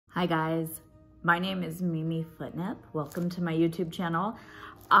Hi guys, my name is Mimi Footnip. Welcome to my YouTube channel.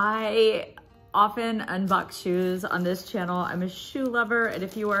 I often unbox shoes on this channel. I'm a shoe lover, and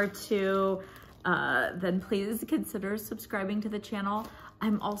if you are too, then please consider subscribing to the channel.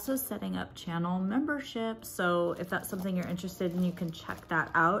 I'm also setting up channel membership, so if that's something you're interested in, you can check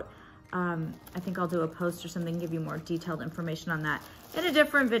that out. I think I'll do a post or something, give you more detailed information on that in a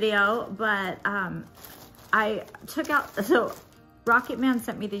different video, but I took out, so Rocket Man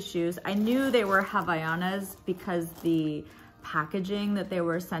sent me these shoes. I knew they were Havaianas because the packaging that they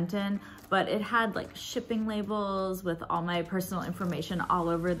were sent in, but it had like shipping labels with all my personal information all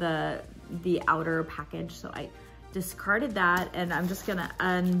over the outer package. So I discarded that, and I'm just gonna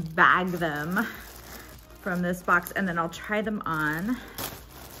unbag them from this box, and then I'll try them on.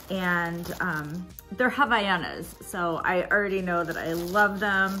 And they're Havaianas, so I already know that I love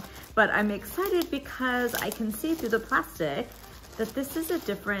them, but I'm excited because I can see through the plastic that this is a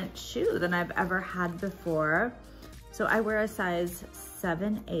different shoe than I've ever had before. So I wear a size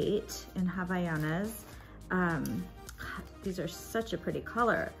 7-8 in Havaianas. These are such a pretty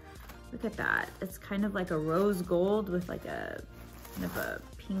color. Look at that. It's kind of like a rose gold with like a kind of a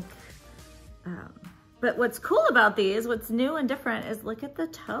pink. But what's cool about these, what's new and different, is look at the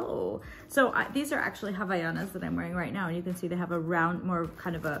toe. So these are actually Havaianas that I'm wearing right now, and you can see they have a round, more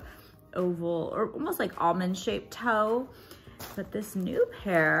kind of a oval or almost like almond shaped toe. But this new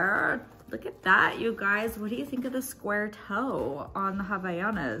pair, look at that, you guys. What do you think of the square toe on the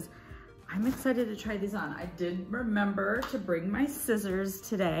Havaianas? I'm excited to try these on. I did remember to bring my scissors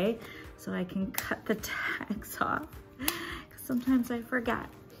today so I can cut the tags off, because sometimes I forget.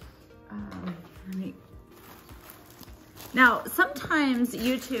 Now, sometimes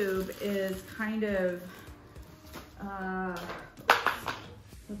YouTube is kind of,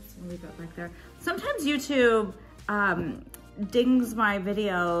 let's leave it right there. Sometimes YouTube dings my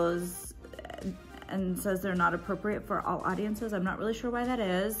videos and says they're not appropriate for all audiences. I'm not really sure why that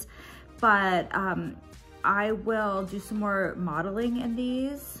is, but I will do some more modeling in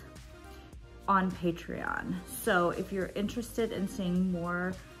these on Patreon. So if you're interested in seeing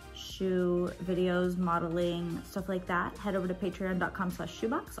more shoe videos, modeling, stuff like that, head over to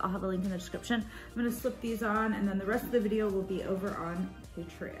patreon.com/shoebox. I'll have a link in the description. I'm gonna slip these on, and then the rest of the video will be over on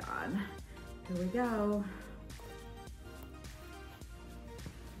Patreon. Here we go.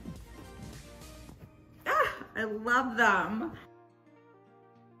 I love them.